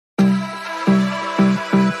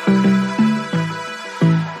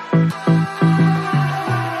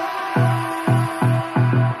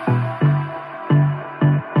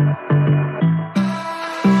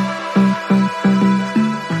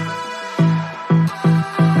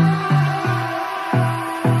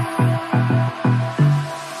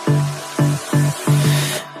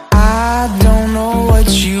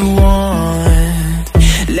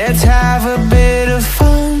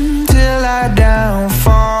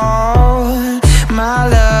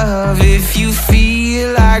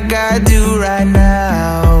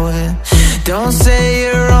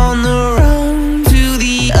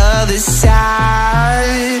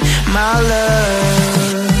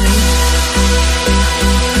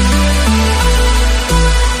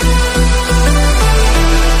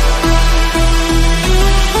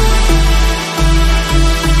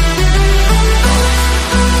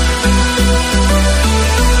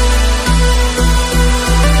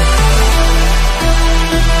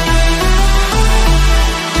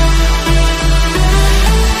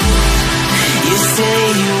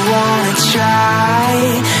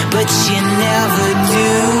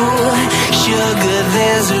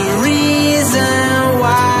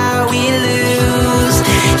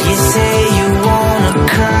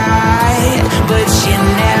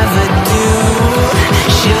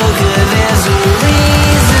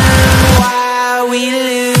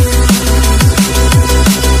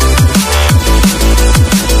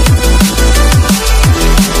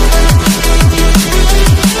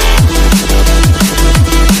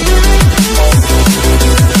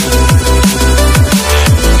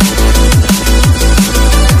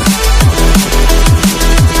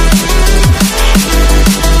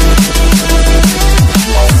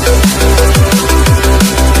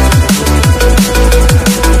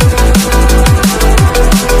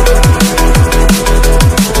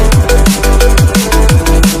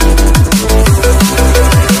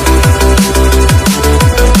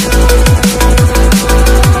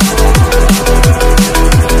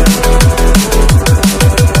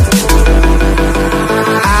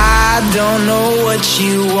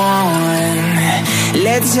on.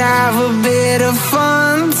 Let's have a bit of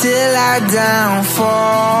fun till I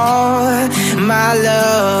downfall. My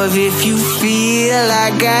love, if you feel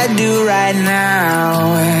like I do right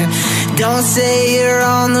now, don't say you're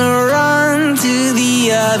on the run to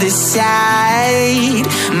the other side,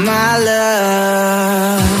 my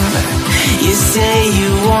love. You say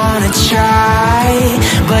you wanna try,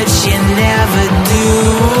 but you never do.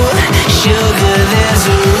 Sugar, there's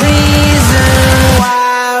a reason why.